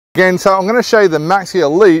Again, so I'm going to show you the Maxi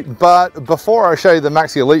Elite, but before I show you the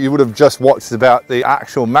Maxi Elite, you would have just watched about the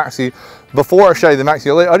actual Maxi. Before I show you the Maxi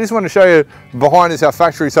Elite, I just want to show you behind us our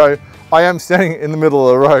factory. So I am standing in the middle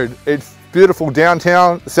of the road. It's beautiful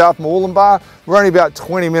downtown South Moolumbar. We're only about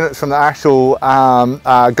 20 minutes from the actual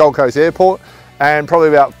Gold Coast airport, and probably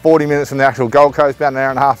about 40 minutes from the actual Gold Coast, about an hour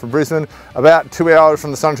and a half from Brisbane, about 2 hours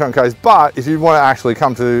from the Sunshine Coast. But if you want to actually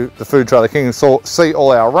come to the Food Trailer King and see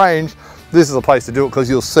all our range, this is the place to do it, because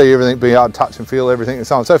you'll see everything, be able to touch and feel everything and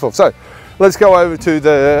so on and so forth. So let's go over to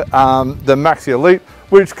the Maxi Elite,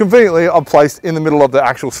 which conveniently I've placed in the middle of the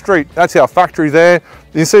actual street. That's our factory there.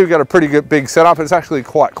 You can see we've got a pretty good big setup. It's actually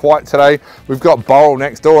quite quiet today. We've got Boral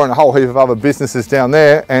next door and a whole heap of other businesses down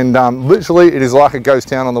there. And literally it is like a ghost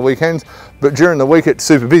town on the weekends, but during the week it's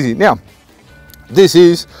super busy. Now, this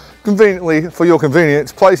is conveniently, for your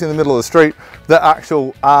convenience, placed in the middle of the street, the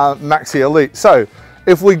actual Maxi Elite. So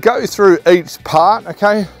if we go through each part,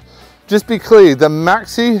 okay, just be clear, the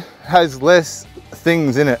Maxi has less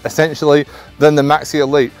things in it, essentially, than the Maxi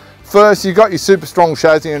Elite. First, you've got your super strong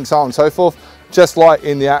chassis and so on and so forth, just like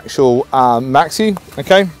in the actual Maxi,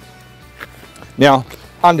 okay? Now,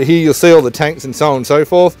 under here, you'll see all the tanks and so on and so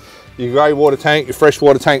forth. Your grey water tank, your fresh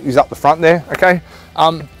water tank is up the front there, okay?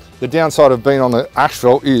 The downside of being on the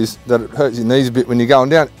asphalt is that it hurts your knees a bit when you're going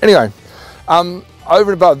down. Anyway,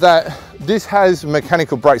 over and above that, this has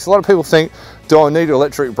mechanical brakes. A lot of people think, do I need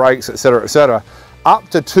electric brakes, etc., etc. Up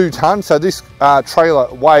to 2 tons. So this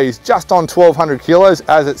trailer weighs just on 1,200 kilos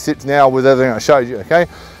as it sits now with everything I showed you, okay?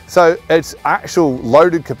 So its actual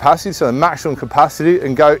loaded capacity, so the maximum capacity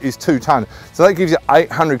and go is 2 tons. So that gives you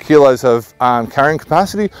 800 kilos of carrying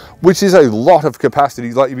capacity, which is a lot of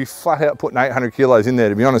capacity. Like, you'd be flat out putting 800 kilos in there,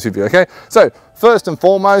 to be honest with you, okay? So first and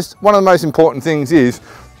foremost, one of the most important things is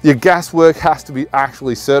your gas work has to be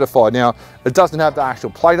actually certified. Now, it doesn't have the actual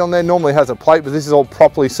plate on there. Normally it has a plate, but this is all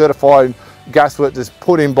properly certified gas work that's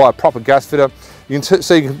put in by a proper gas fitter. You can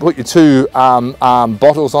so you can put your 2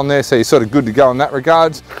 bottles on there, so you're sort of good to go in that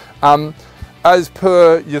regards. As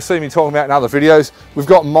per you'll see me talking about in other videos, we've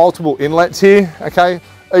got multiple inlets here, okay?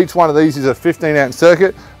 Each one of these is a 15-amp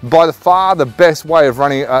circuit. By far the best way of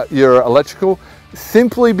running your electrical,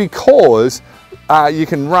 simply because you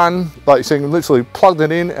can run, like, so you can literally plug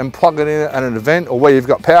it in and plug it in at an event, or where you've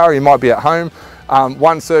got power, you might be at home.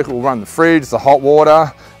 One circuit will run the fridge, the hot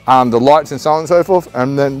water, the lights and so on and so forth,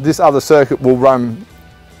 and then this other circuit will run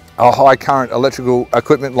a high current electrical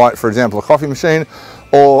equipment, like for example a coffee machine,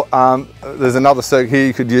 or there's another circuit here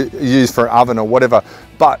you could use for an oven or whatever.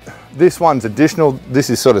 But this one's additional, this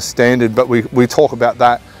is sort of standard, but we talk about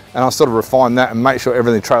that, and I'll sort of refine that and make sure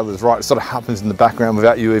everything trailer is right. It sort of happens in the background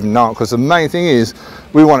without you even knowing, because the main thing is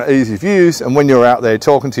we want it easy for use. And when you're out there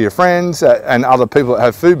talking to your friends and other people that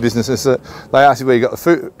have food businesses, that they ask you where you got the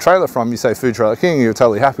food trailer from, you say Food Trailer King, you're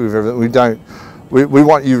totally happy with everything. We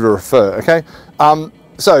want you to refer, okay?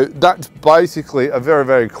 So that's basically a very,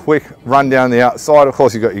 very quick rundown the outside. Of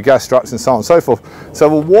course, you've got your gas struts and so on and so forth. So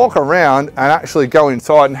we'll walk around and actually go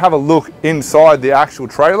inside and have a look inside the actual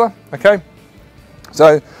trailer, okay?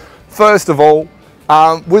 So first of all,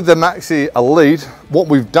 with the Maxi Elite, what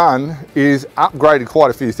we've done is upgraded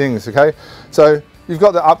quite a few things, okay? So you've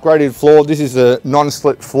got the upgraded floor. This is a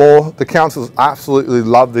non-slip floor. The councils absolutely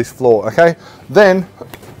love this floor, okay? Then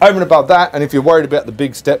over and above that, and if you're worried about the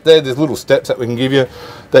big step there, there's little steps that we can give you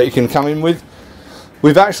that you can come in with.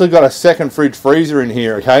 We've actually got a second fridge freezer in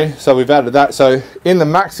here, okay? So we've added that. So in the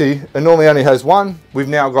Maxi, it normally only has 1. We've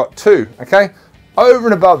now got 2, okay? Over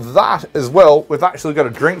and above that as well, we've actually got a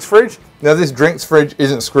drinks fridge. Now this drinks fridge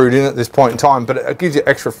isn't screwed in at this point in time, but it gives you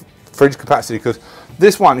extra fridge capacity, because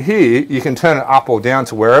this one here, you can turn it up or down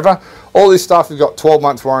to wherever. All this stuff, we've got 12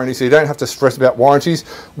 months warranty, so you don't have to stress about warranties.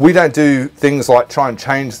 We don't do things like try and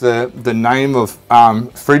change the name of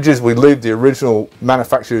fridges. We leave the original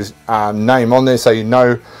manufacturer's name on there, so you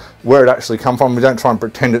know where it actually come from. We don't try and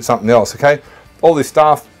pretend it's something else, okay? All this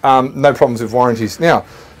stuff, no problems with warranties. Now,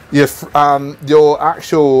 your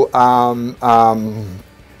actual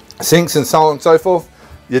sinks and so on and so forth,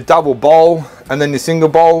 your double bowl and then your single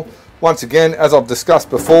bowl. Once again, as I've discussed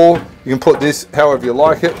before, you can put this however you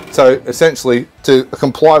like it. So essentially, to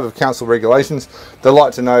comply with council regulations, they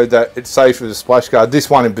like to know that it's safe with a splash guard. This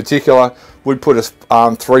one in particular would put a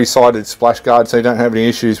 3-sided splash guard, so you don't have any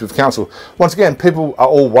issues with council. Once again, people are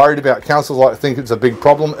all worried about council, like think it's a big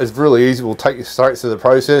problem. It's really easy. We'll take you straight through the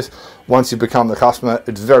process. Once you become the customer,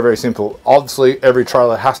 it's very, very simple. Obviously, every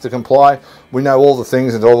trailer has to comply. We know all the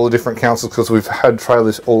things and all the different councils, because we've had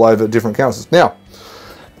trailers all over different councils. Now,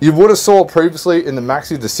 You would have saw it previously in the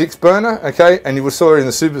Maxi, the 6 burner, okay, and you would have saw it in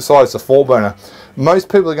the supersize, the 4 burner. Most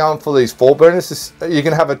people are going for these 4 burners. You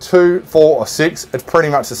can have a 2, 4, or 6. It's pretty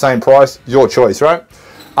much the same price, your choice, right?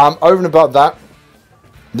 Over and above that,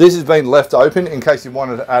 this has been left open in case you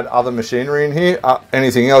wanted to add other machinery in here.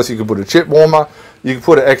 Anything else, you could put a chip warmer, you can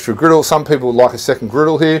put an extra griddle. Some people like a second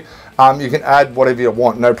griddle here. You can add whatever you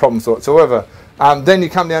want, no problems whatsoever. Then you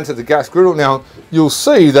come down to the gas griddle. Now, you'll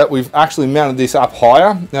see that we've actually mounted this up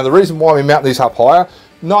higher. Now, the reason why we mount this up higher,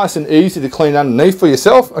 nice and easy to clean underneath for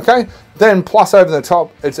yourself, okay? Then plus over the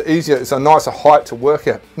top, it's easier, it's a nicer height to work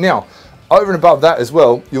at. Now, over and above that as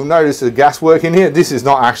well, you'll notice the gas work in here. This is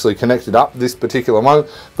not actually connected up, this particular one,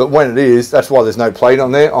 but when it is, that's why there's no plate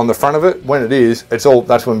on there on the front of it. When it is, it's all,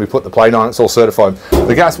 that's when we put the plate on, it's all certified.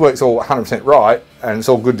 The gas work's all 100% right, and it's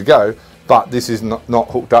all good to go, but this is not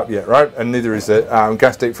hooked up yet, right? And neither is the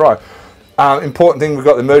gas deep fryer. Important thing, we've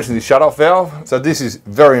got the emergency shut-off valve. So this is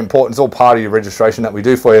very important. It's all part of your registration that we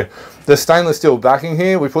do for you. The stainless steel backing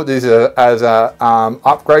here, we put this as a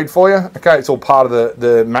upgrade for you. Okay, it's all part of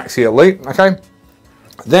the Maxi Elite. Okay.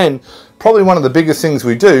 Then, probably one of the biggest things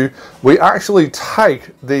we do, we actually take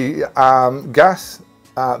the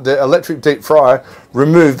the electric deep fryer,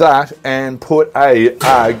 remove that, and put a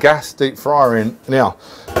gas deep fryer in. Now,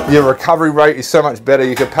 your recovery rate is so much better,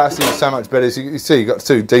 your capacity is so much better. As you see, you've got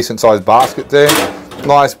 2 decent sized baskets there.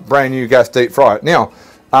 Nice brand new gas deep fryer. Now,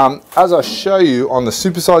 as I show you on the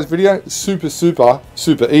supersize video,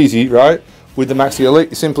 super easy, right? With the Maxi Elite,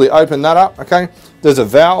 you simply open that up, okay? There's a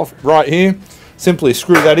valve right here. Simply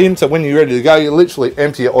screw that in, so when you're ready to go, you literally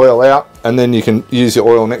empty your oil out, and then you can use your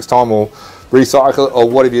oil next time, or recycle it, or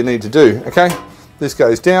whatever you need to do, okay? This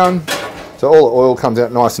goes down, so all the oil comes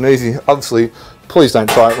out nice and easy. Obviously, please don't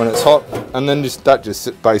try it when it's hot, and then that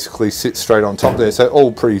just basically sits straight on top there, so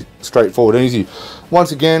all pretty straightforward and easy.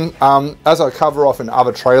 Once again, as I cover off in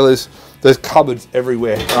other trailers, there's cupboards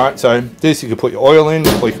everywhere, right? So this, you can put your oil in,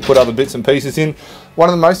 or you can put other bits and pieces in. One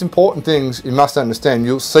of the most important things you must understand,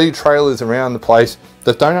 you'll see trailers around the place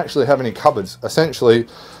that don't actually have any cupboards. Essentially,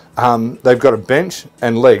 they've got a bench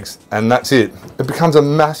and legs, and that's it. It becomes a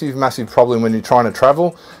massive problem when you're trying to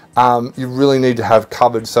travel. You really need to have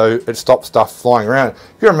cupboards so it stops stuff flying around.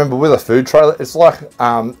 You remember, with a food trailer, it's like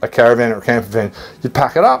a caravan or a camper van. You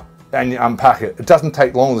pack it up and you unpack it. It doesn't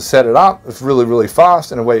take long to set it up. It's really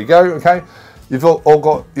fast, and away you go, okay? You've all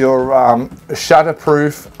got your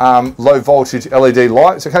shatterproof, low voltage LED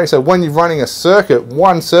lights, okay? So when you're running a circuit,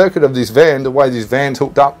 one circuit of this van, the way this van's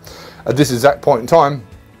hooked up at this exact point in time,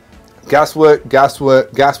 gas work,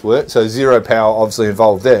 so zero power obviously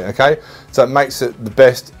involved there, okay? So it makes it the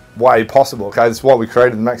best way possible, okay? That's why we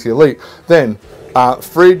created the Maxi Elite. Then,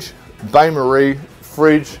 fridge, Bain Marie,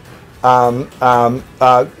 fridge,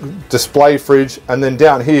 display fridge, and then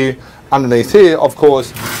down here, underneath here, of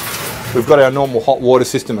course, we've got our normal hot water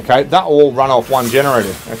system, okay? That all run off one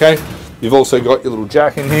generator, okay? You've also got your little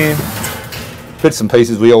jack in here. Bits and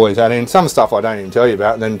pieces we always add in. Some stuff I don't even tell you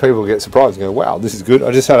about, and then people get surprised and go, wow, this is good.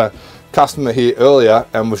 I just had a customer here earlier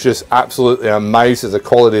and was just absolutely amazed at the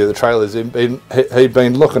quality of the trailers. He'd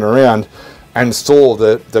been looking around and saw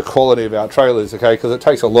the quality of our trailers, okay, because it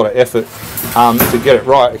takes a lot of effort to get it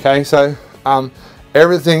right, okay? So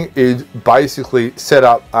everything is basically set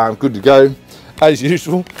up, good to go. As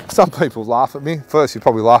usual, some people laugh at me. First, you're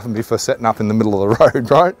probably laughing at me for setting up in the middle of the road,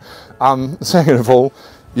 right? Second of all,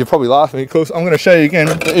 you're probably laughing at me because I'm going to show you again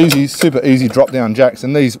the super easy drop down jacks,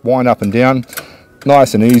 and these wind up and down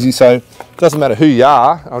nice and easy. So it doesn't matter who you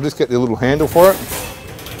are. I'll just get the little handle for it.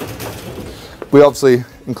 We obviously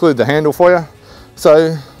include the handle for you.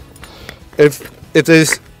 So if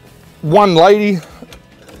there's one lady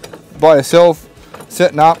by herself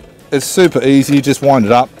setting up, it's super easy. You just wind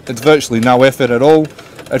it up. It's virtually no effort at all.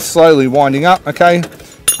 It's slowly winding up, okay?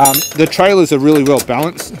 The trailers are really well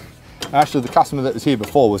balanced. Actually, the customer that was here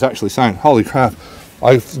before was actually saying, holy crap,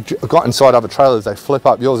 I've got inside other trailers, they flip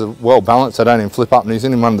up. Yours are well balanced, they don't even flip up, and he's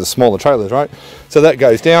in one of the smaller trailers, right? So that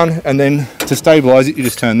goes down, and then to stabilize it, you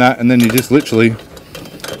just turn that, and then you just literally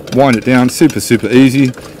wind it down, super easy,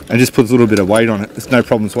 and just put a little bit of weight on it. There's no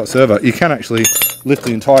problems whatsoever. You can actually lift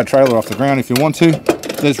the entire trailer off the ground if you want to.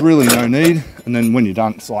 There's really no need, and then when you're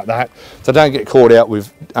done, it's like that. So don't get caught out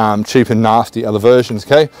with cheap and nasty other versions,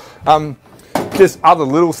 okay? Just other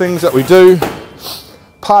little things that we do.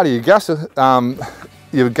 Part of your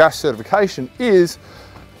gas certification is,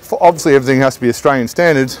 for obviously everything has to be Australian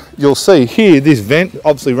standards. You'll see here, this vent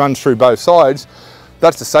obviously runs through both sides.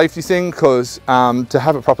 That's a safety thing, because to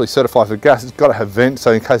have it properly certified for gas, it's got to have vents,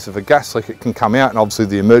 so in case of a gas leak, it can come out, and obviously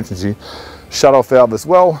the emergency shut-off valve as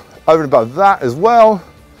well. Over and above that as well,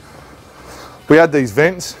 we add these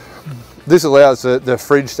vents. This allows the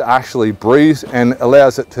fridge to actually breathe and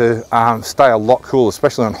allows it to stay a lot cooler,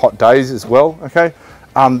 especially on hot days as well, okay?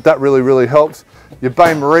 That really helps. Your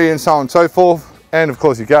Bain Marie and so on and so forth, and of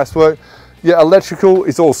course your gas work. Your electrical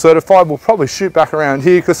is all certified. We'll probably shoot back around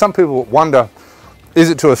here because some people wonder, is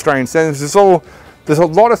it to Australian standards? There's a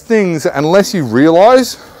lot of things that unless you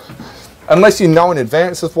realise, unless you know in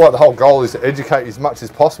advance, that's why the whole goal is to educate as much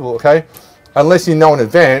as possible, okay? Unless you know in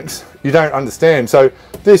advance, you don't understand. So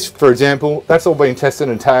this, for example, that's all been tested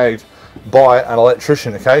and tagged by an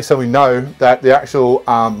electrician, okay? So we know that the actual,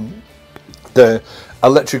 the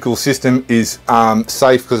electrical system is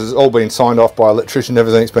safe because it's all been signed off by an electrician,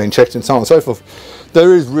 everything's been checked and so on and so forth.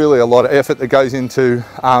 There is really a lot of effort that goes into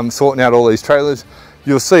sorting out all these trailers.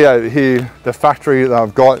 You'll see over here, the factory that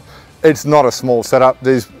I've got, it's not a small setup.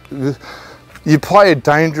 You play a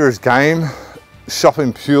dangerous game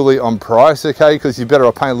shopping purely on price, okay, because you're better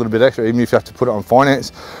off paying a little bit extra even if you have to put it on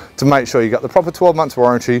finance to make sure you got the proper 12 months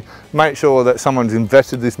warranty, make sure that someone's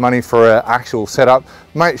invested this money for an actual setup,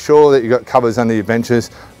 make sure that you've got covers under your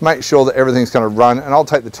benches, make sure that everything's going to run, and I'll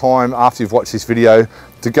take the time after you've watched this video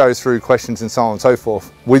to go through questions and so on and so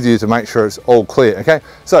forth with you to make sure it's all clear, okay?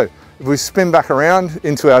 So if we spin back around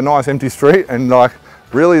into our nice empty street, and like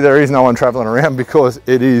really there is no one traveling around because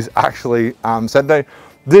it is actually Saturday.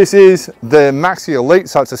 This is the Maxi Elite,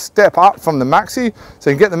 so it's a step up from the Maxi.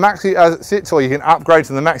 So you can get the Maxi as it sits, or you can upgrade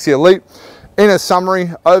to the Maxi Elite. In a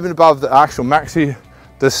summary, over and above the actual Maxi,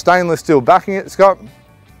 the stainless steel backing it's got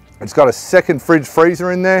a second fridge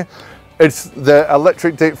freezer in there. It's the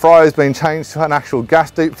electric deep fryer has been changed to an actual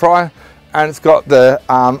gas deep fryer, and it's got the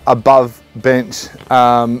above bench.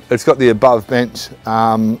 It's got the above bench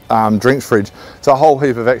drinks fridge. It's a whole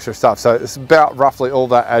heap of extra stuff. So it's about roughly all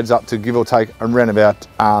that adds up to give or take around about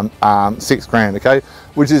 $6 grand, okay?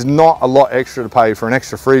 Which is not a lot extra to pay for an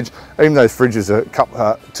extra fridge. Even those fridges are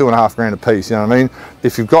 $2.5 grand a piece. You know what I mean?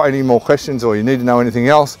 If you've got any more questions or you need to know anything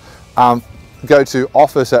else, go to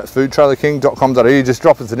office@foodtrailerking.com.au. Just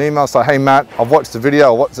drop us an email. Say, hey Matt, I've watched the video,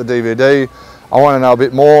 I watched the DVD. I want to know a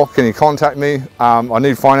bit more. Can you contact me? I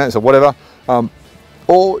need finance or whatever.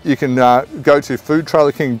 Or you can go to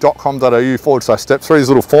foodtrailerking.com.au/step 3. There's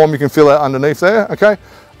a little form you can fill out underneath there, okay?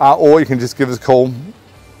 Or you can just give us a call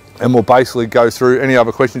and we'll basically go through any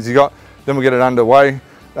other questions you got. Then we'll get it underway.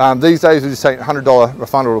 These days we just take $100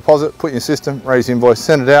 refundable deposit, put in your system, raise the invoice,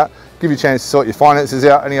 send it out, give you a chance to sort your finances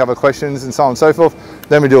out, any other questions and so on and so forth.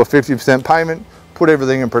 Then we do a 50% payment, put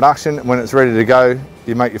everything in production. When it's ready to go,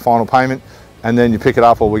 you make your final payment, and then you pick it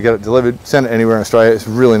up or we get it delivered, send it anywhere in Australia. It's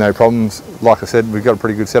really no problems. Like I said, we've got a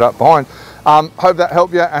pretty good setup behind. Hope that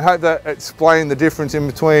helped you, and hope that explained the difference in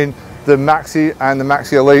between the Maxi and the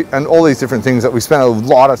Maxi Elite and all these different things that we spent a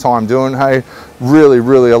lot of time doing. Hey,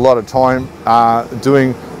 really a lot of time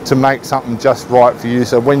doing to make something just right for you.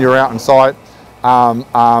 So when you're out on site,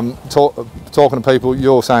 talking to people,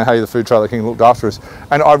 you're saying, hey, the Food Trailer King looked after us.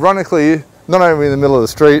 And ironically, not only in the middle of the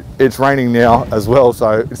street, it's raining now as well.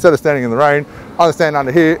 So instead of standing in the rain, I'll stand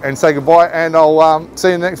under here and say goodbye, and I'll see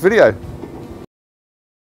you in the next video.